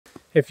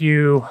if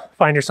you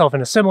find yourself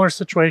in a similar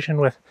situation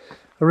with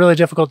a really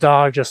difficult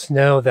dog, just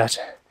know that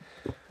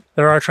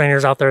there are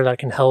trainers out there that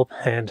can help,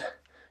 and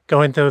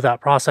going through that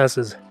process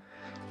is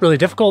really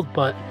difficult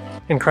but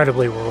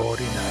incredibly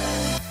rewarding.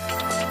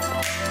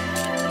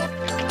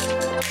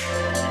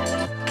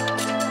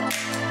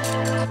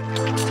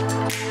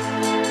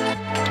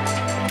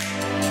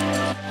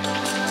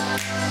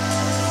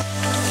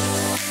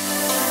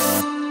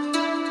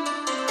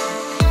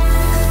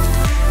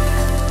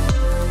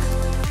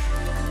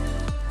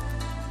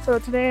 So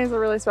today is a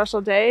really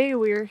special day.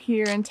 We're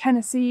here in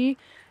Tennessee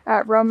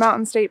at Roan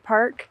Mountain State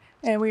Park,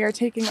 and we are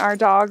taking our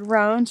dog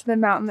Roan to the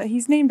mountain that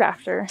he's named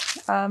after.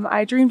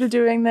 I dreamed of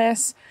doing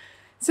this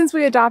since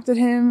we adopted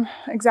him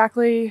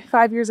exactly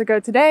 5 years ago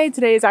today.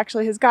 Today is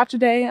actually his gotcha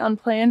day,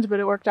 unplanned, but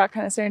it worked out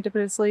kind of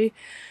serendipitously.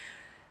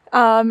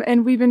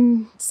 And we've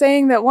been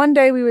saying that one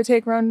day we would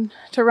take Roan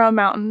to Roan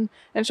Mountain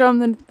and show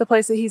him the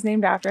place that he's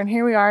named after. And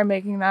here we are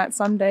making that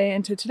someday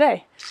into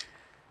today.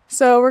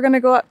 So we're gonna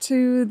go up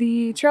to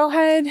the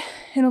trailhead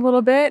in a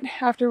little bit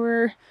after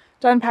we're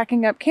done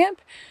packing up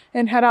camp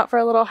and head out for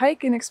a little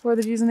hike and explore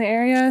the views in the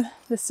area.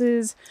 This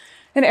is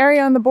an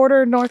area on the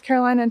border of North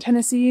Carolina and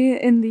Tennessee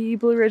in the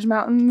Blue Ridge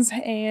Mountains,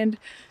 and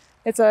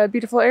it's a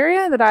beautiful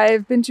area that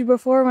I've been to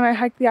before when I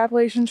hiked the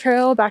Appalachian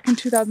Trail back in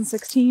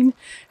 2016,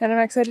 and I'm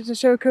excited to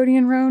show Cody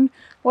and Roan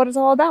what it's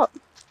all about.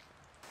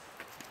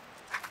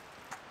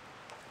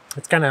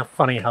 It's kind of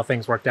funny how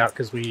things worked out,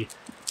 because we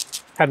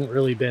hadn't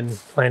really been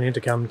planning to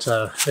come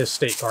to this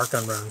state park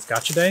on Roan's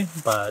Gotcha Day,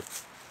 but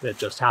it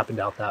just happened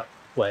out that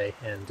way.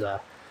 And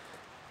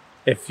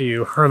if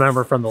you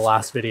remember from the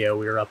last video,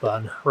 we were up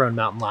on Roan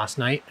Mountain last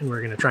night and we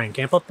were going to try and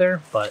camp up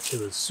there, but it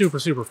was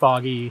super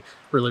foggy,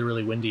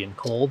 really windy and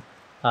cold.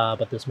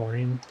 But this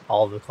morning,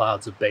 all of the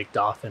clouds have baked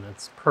off and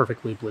it's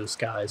perfectly blue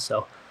skies.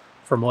 So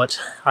from what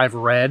I've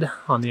read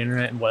on the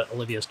internet and what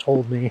Olivia's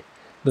told me,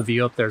 the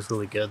view up there is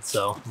really good.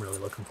 So I'm really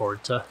looking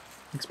forward to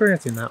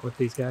experiencing that with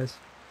these guys.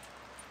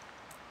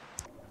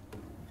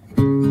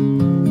 We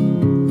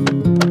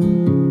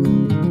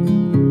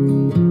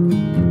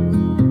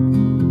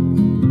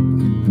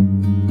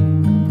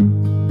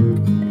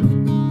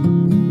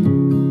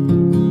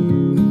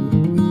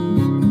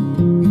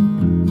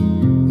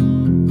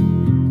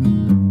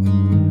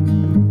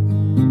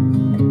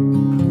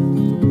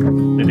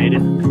made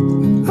it.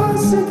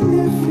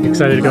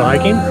 Excited to go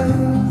hiking?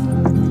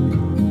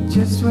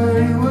 Just where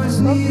it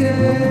was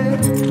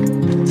needed.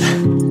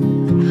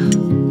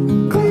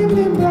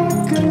 Gleaming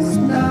black as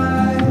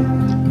night,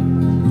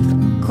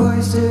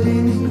 cloistered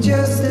in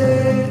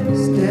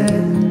injustice,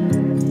 dead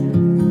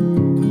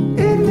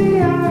in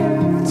the eye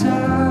of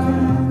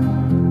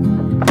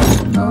time.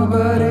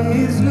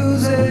 Nobody is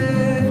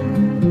losing.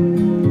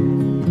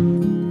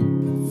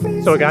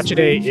 So a Gotcha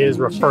Day is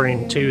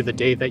referring to the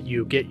day that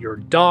you get your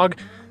dog.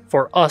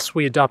 For us,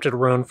 we adopted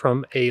Roan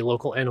from a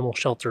local animal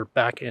shelter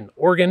back in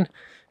Oregon.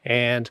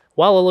 And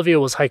while Olivia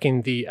was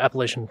hiking the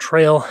Appalachian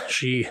Trail,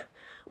 she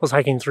was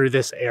hiking through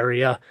this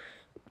area,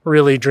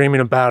 really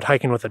dreaming about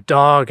hiking with a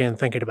dog and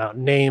thinking about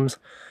names.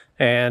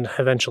 And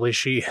eventually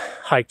she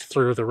hiked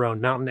through the Roan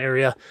Mountain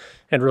area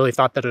and really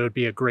thought that it would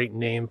be a great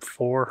name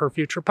for her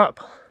future pup.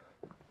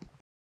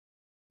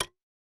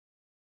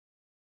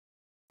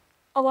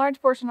 A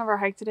large portion of our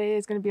hike today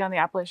is going to be on the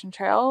Appalachian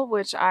Trail,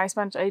 which I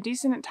spent a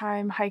decent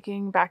time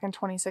hiking back in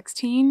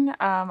 2016.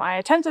 I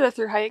attempted a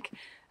through hike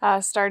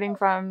starting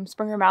from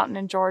Springer Mountain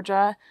in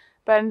Georgia,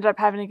 but ended up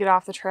having to get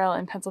off the trail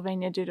in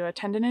Pennsylvania due to a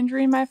tendon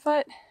injury in my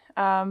foot.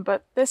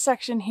 But this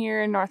section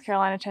here in North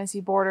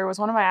Carolina-Tennessee border was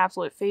one of my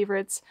absolute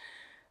favorites.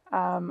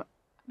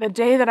 The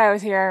day that I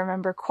was here I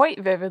remember quite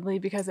vividly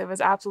because it was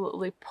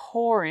absolutely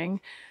pouring.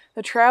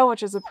 The trail,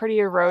 which is a pretty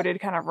eroded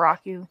kind of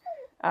rocky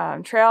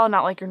trail,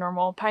 not like your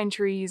normal pine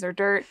trees or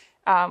dirt,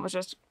 was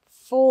just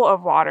full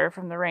of water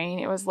from the rain.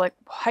 It was like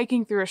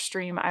hiking through a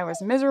stream. I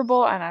was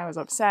miserable and I was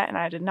upset and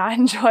I did not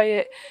enjoy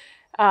it.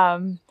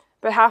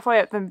 But halfway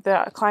up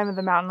the climb of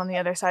the mountain on the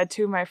other side,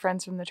 two of my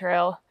friends from the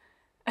trail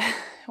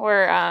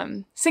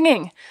were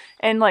singing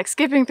and like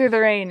skipping through the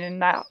rain,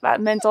 and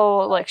that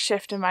mental like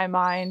shift in my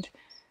mind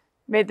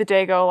made the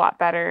day go a lot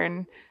better.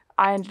 And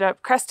I ended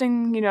up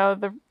cresting, you know,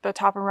 the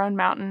top of Roan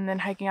Mountain and then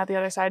hiking out the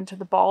other side into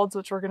the Balds,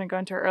 which we're going to go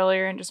into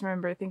earlier, and just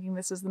remember thinking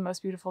this is the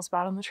most beautiful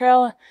spot on the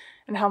trail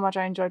and how much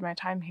I enjoyed my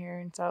time here.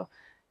 And so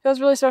it was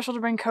really special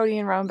to bring Cody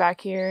and Roan back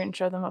here and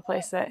show them a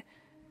place that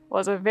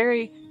was a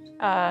very,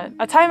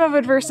 a time of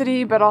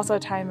adversity, but also a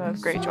time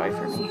of great joy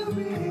for me.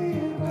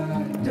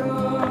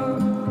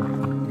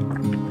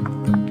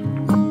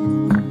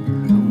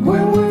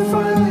 When we're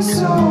finally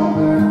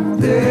sober,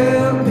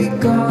 they'll be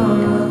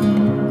gone.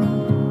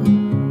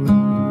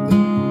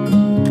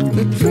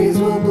 The trees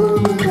will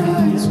bloom and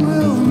ice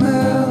will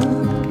melt.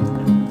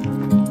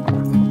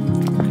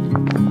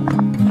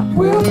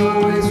 We'll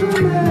always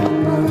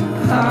remember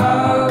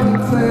how it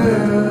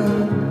felt.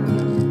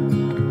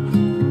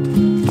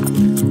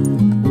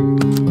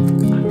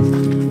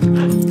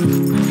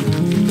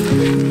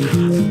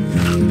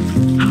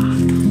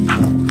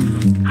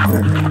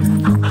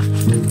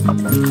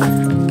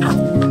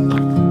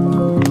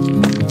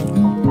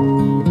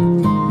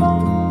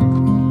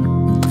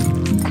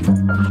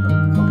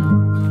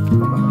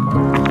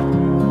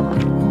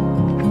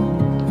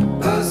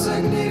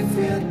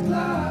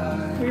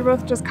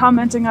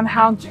 commenting on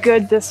how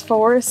good this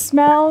forest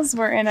smells.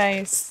 We're in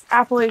a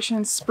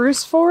Appalachian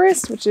spruce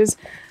forest, which is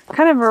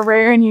kind of a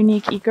rare and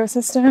unique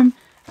ecosystem.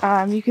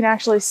 You can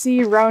actually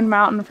see Roan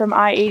Mountain from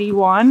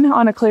I-81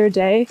 on a clear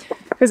day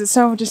because it's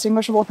so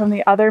distinguishable from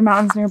the other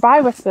mountains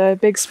nearby with the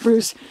big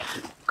spruce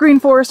green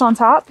forest on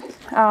top.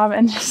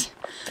 And just,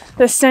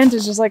 the scent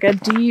is just like a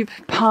deep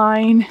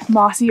pine,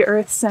 mossy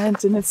earth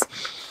scent. And it's,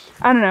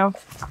 I don't know,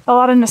 a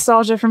lot of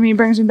nostalgia for me,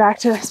 brings me back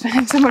to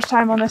spending so much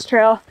time on this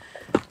trail,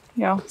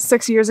 you know,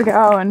 6 years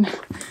ago. And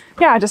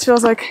yeah, it just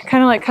feels like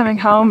kind of like coming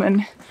home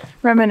and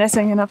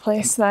reminiscing in a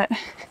place that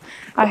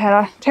I had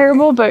a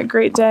terrible but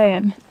great day.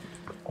 And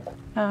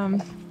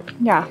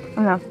yeah, I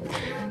don't know.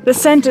 The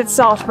scent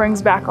itself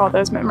brings back all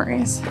those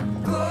memories.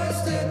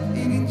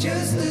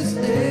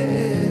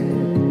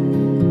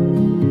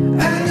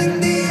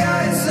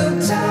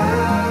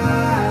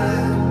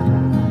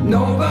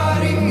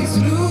 Nobody's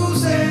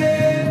losing.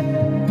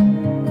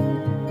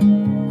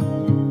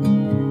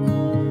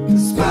 The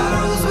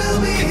sparrows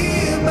will be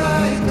here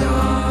by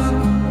dawn.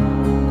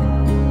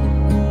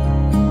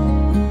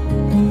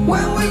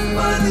 When we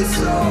find this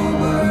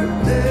over,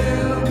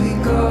 they'll be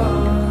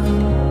gone.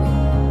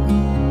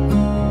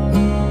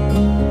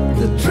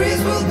 The trees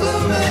will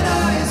bloom and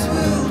ice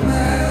will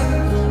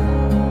melt.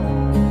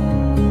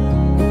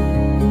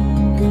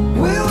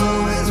 We'll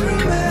always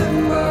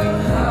remember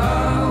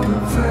how it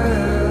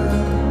felt.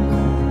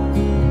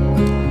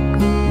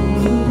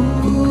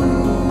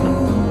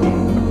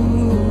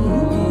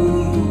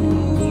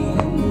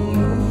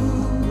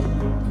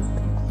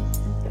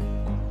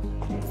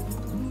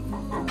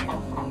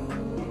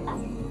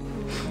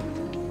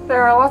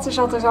 There are lots of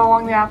shelters all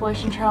along the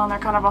Appalachian Trail, and they're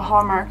kind of a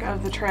hallmark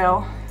of the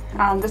trail.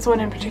 This one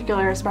in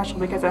particular is special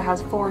because it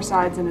has 4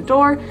 sides and a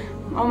door.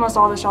 Almost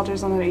all the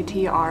shelters on the AT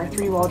are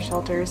 3-walled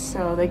shelters,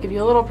 so they give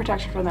you a little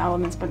protection from the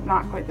elements, but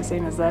not quite the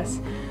same as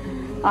this.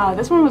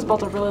 This one was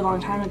built a really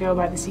long time ago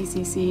by the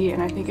CCC,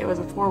 and I think it was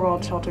a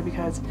 4-walled shelter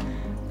because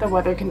the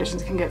weather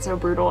conditions can get so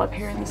brutal up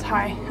here in this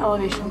high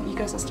elevation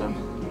ecosystem.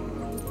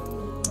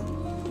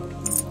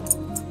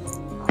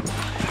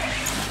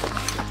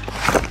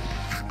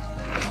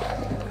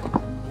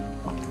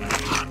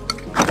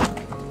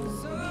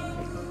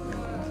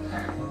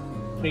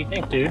 What do you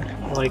think, dude?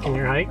 Liking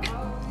your hike?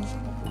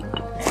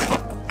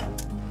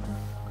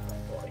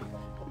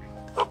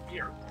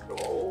 Here,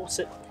 go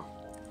sit.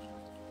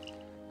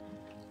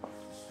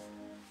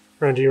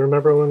 Ron, do you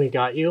remember when we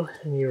got you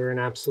and you were an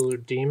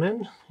absolute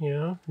demon? You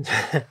know?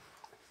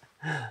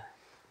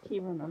 He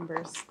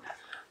remembers.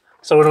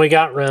 So when we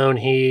got Roan,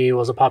 he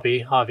was a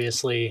puppy,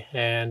 obviously,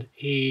 and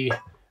he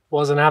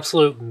was an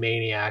absolute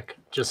maniac,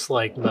 just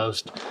like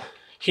most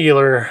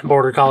healer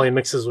border collie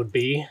mixes would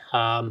be.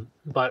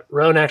 But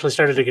Roan actually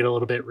started to get a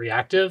little bit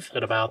reactive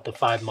at about the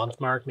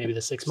 5-month mark, maybe the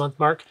 6-month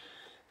mark.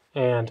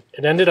 And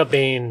it ended up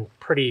being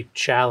pretty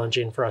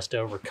challenging for us to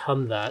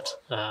overcome that.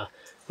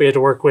 We had to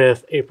work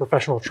with a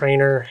professional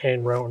trainer,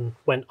 and Roan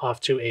went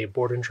off to a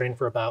board and train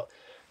for about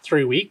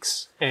 3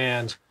 weeks.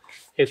 And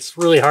it's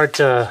really hard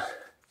to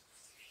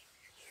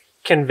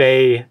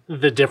convey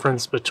the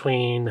difference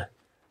between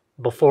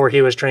before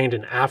he was trained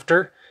and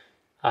after.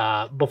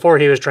 Before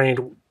he was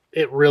trained,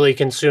 it really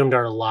consumed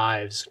our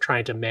lives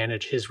trying to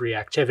manage his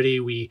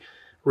reactivity. We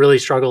really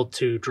struggled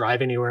to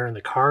drive anywhere in the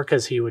car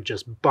because he would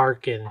just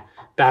bark and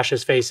bash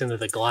his face into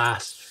the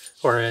glass.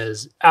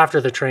 Whereas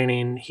after the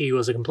training, he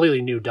was a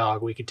completely new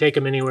dog. We could take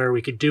him anywhere.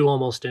 We could do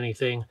almost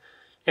anything.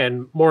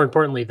 And more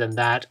importantly than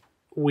that,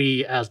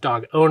 we as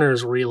dog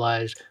owners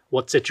realized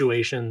what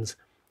situations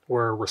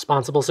were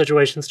responsible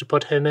situations to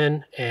put him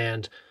in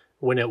and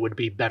when it would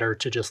be better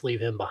to just leave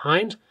him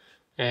behind.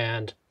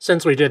 And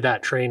since we did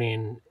that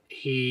training,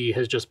 he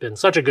has just been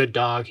such a good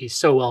dog. He's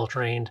so well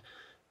trained,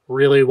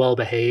 really well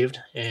behaved,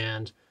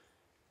 and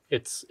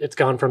it's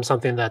gone from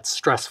something that's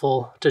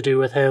stressful to do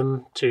with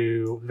him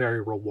to very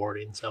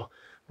rewarding. So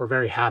we're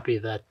very happy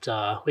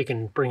that we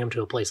can bring him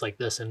to a place like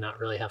this and not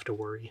really have to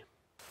worry.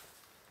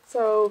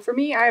 So for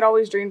me, I had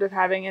always dreamed of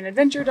having an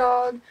adventure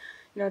dog,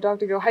 you know, a dog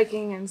to go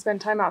hiking and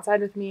spend time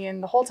outside with me.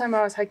 And the whole time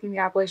I was hiking the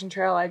Appalachian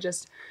Trail, I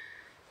just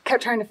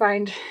kept trying to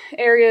find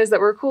areas that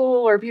were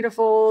cool or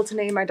beautiful to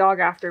name my dog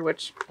after,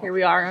 which here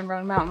we are on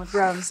Roan Mountain with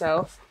Roan.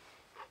 So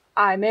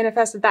I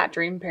manifested that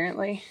dream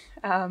apparently.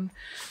 But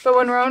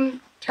when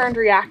Roan turned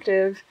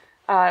reactive,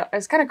 it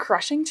was kind of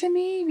crushing to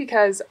me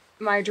because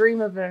my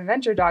dream of an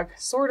adventure dog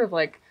sort of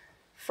like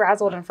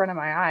frazzled in front of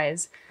my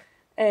eyes.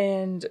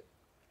 And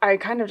I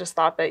kind of just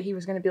thought that he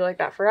was going to be like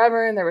that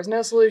forever and there was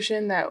no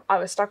solution, that I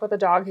was stuck with a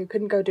dog who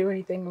couldn't go do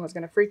anything and was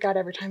going to freak out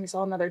every time he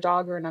saw another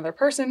dog or another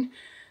person.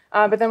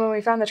 But then when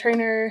we found the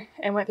trainer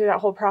and went through that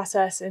whole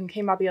process and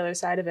came out the other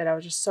side of it, I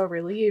was just so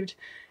relieved.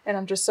 And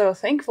I'm just so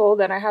thankful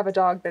that I have a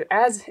dog that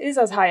is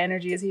as high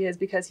energy as he is,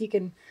 because he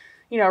can,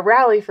 you know,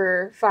 rally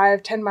for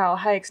 5-10 mile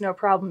hikes, no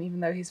problem,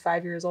 even though he's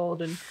 5 years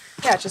old. And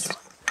yeah, it's just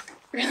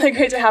really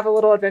great to have a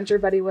little adventure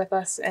buddy with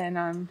us. And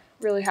I'm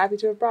really happy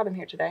to have brought him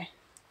here today.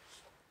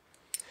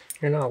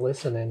 You're not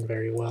listening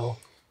very well.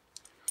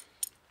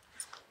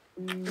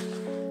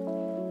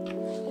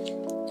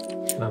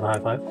 Another high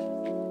five.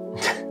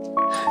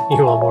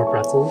 You want more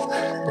pretzels?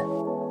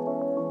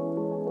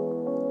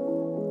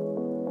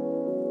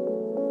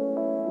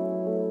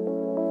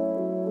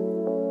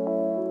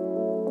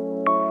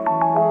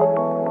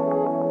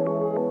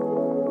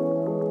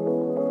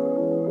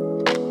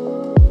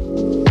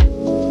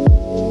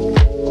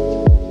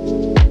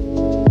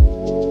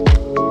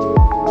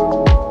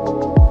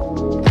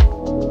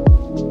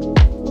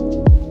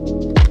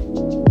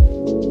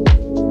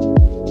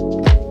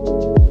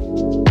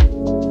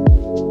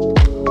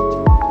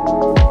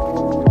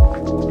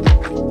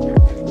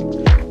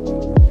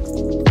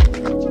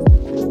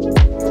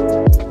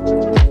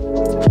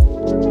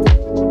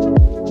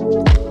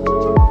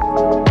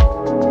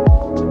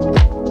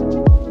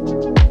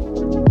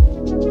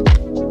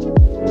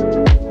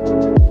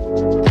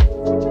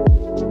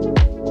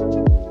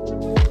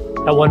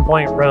 At one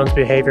point, Roan's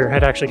behavior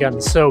had actually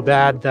gotten so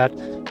bad that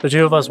the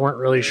two of us weren't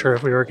really sure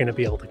if we were going to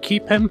be able to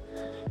keep him.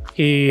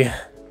 He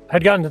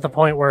had gotten to the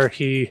point where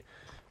he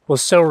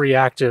was so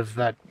reactive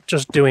that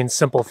just doing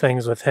simple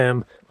things with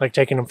him, like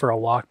taking him for a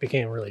walk,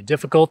 became really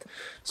difficult.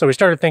 So we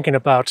started thinking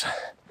about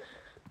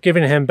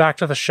giving him back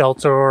to the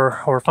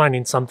shelter or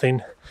finding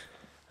something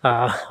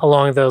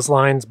along those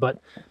lines. But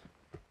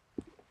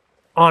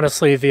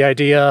honestly, the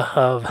idea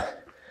of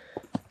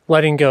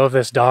letting go of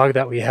this dog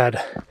that we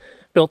had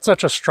built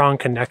such a strong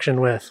connection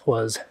with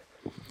was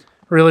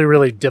really,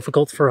 really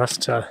difficult for us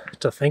to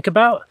think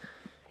about.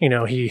 You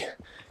know, he,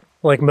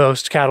 like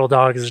most cattle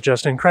dogs, is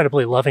just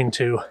incredibly loving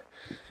to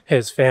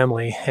his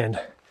family, and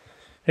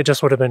it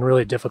just would have been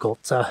really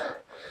difficult to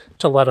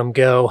let him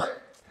go.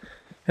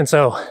 And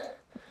so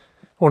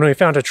when we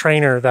found a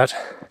trainer that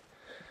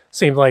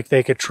seemed like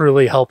they could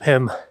truly help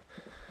him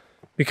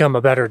become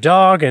a better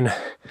dog and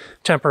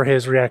temper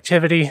his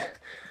reactivity,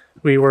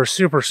 we were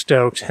super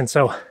stoked. And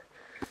so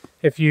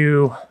if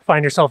you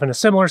find yourself in a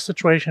similar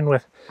situation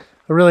with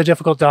a really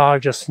difficult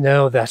dog, just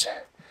know that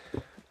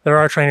there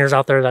are trainers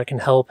out there that can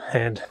help,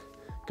 and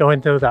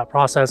going through that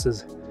process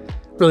is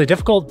really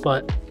difficult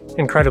but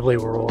incredibly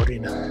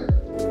rewarding.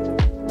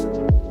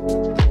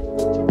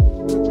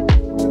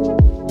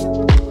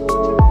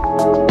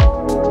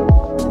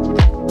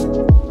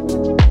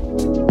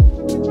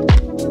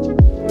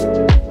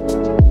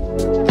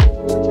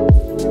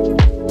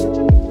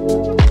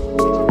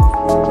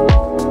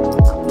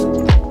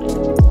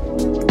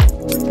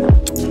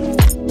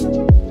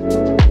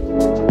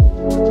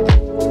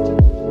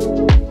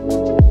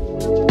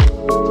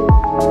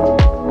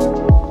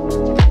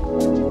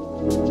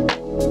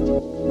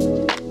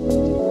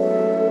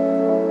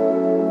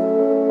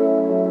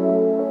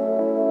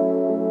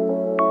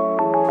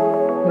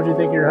 What do you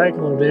think of your hike,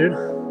 little dude?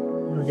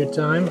 Have a good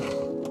time?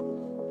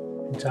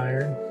 You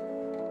tired?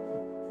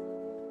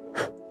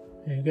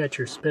 You got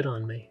your spit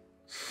on me.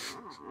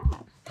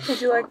 Did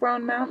you like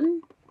Roan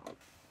Mountain?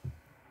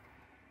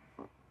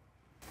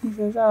 He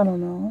says, I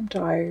don't know, I'm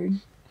tired.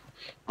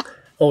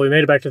 Well, we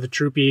made it back to the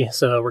troopy,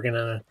 so we're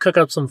gonna cook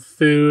up some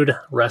food,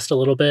 rest a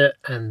little bit,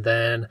 and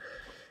then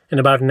in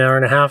about an hour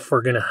and a half,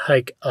 we're gonna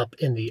hike up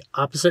in the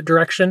opposite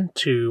direction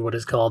to what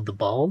is called the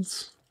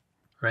Balls,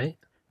 right?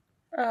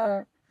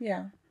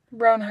 Yeah.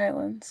 Roan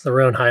Highlands. The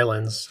Roan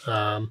Highlands,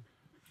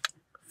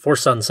 for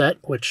sunset,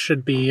 which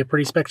should be a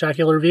pretty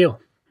spectacular view.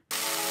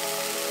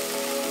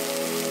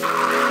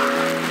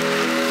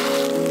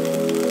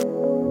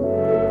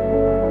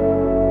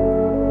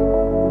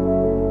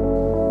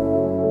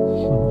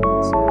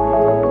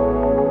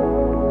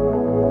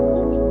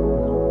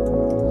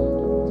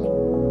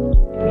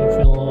 You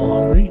feel a little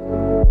hungry?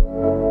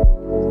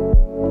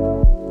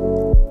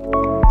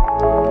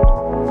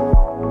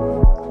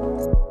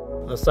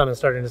 The sun is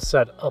starting to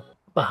set up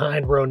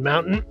behind Roan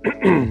Mountain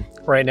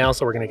right now,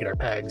 so we're going to get our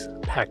bags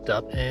packed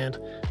up and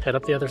head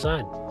up the other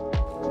side.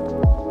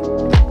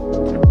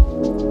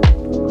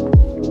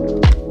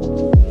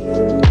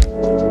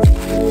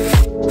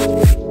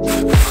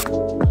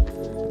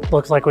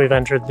 Looks like we've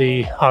entered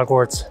the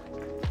Hogwarts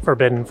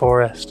Forbidden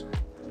Forest.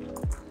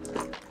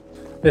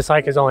 This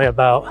hike is only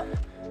about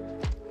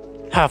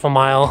half a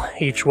mile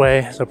each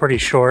way, so pretty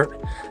short.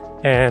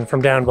 And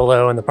from down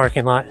below in the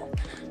parking lot,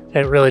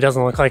 it really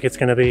doesn't look like it's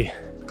going to be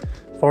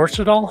forest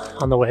at all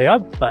on the way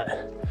up,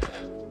 but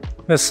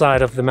this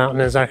side of the mountain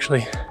is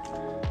actually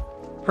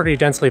pretty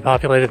densely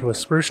populated with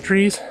spruce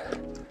trees,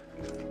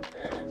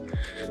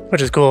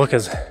 which is cool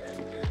because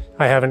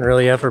I haven't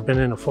really ever been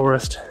in a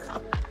forest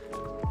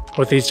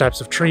with these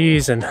types of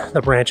trees and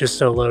the branches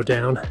so low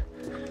down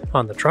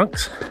on the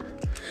trunks,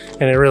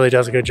 and it really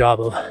does a good job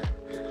of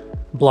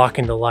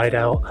blocking the light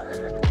out.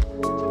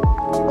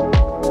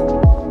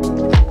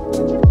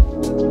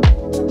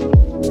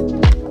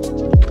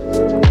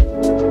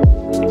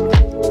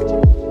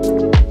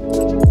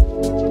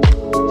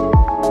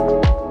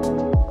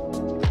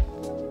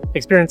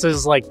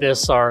 Experiences like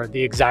this are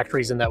the exact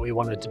reason that we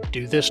wanted to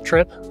do this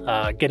trip.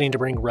 Getting to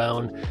bring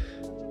Roan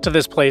to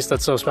this place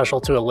that's so special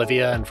to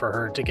Olivia, and for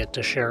her to get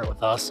to share it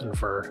with us and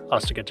for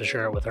us to get to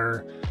share it with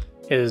her,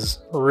 is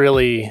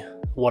really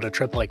what a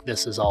trip like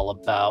this is all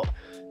about.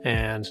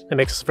 And it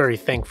makes us very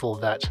thankful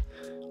that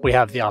we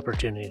have the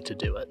opportunity to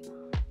do it.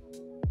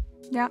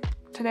 Yeah,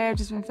 today I've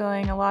just been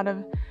feeling a lot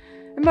of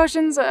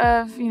emotions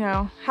of,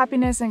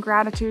 happiness and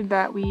gratitude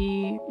that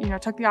we,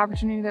 took the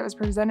opportunity that was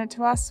presented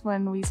to us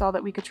when we saw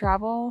that we could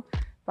travel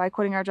by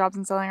quitting our jobs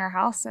and selling our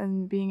house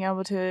and being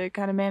able to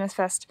kind of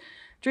manifest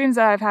dreams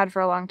that I've had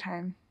for a long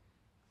time.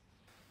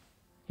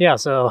 Yeah,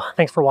 so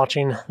thanks for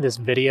watching this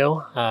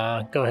video.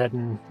 Go ahead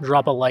and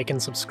drop a like and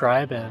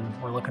subscribe,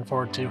 and we're looking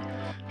forward to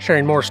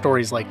sharing more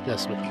stories like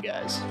this with you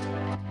guys.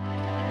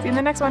 See you in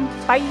the next one.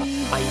 Bye.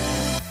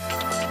 Bye.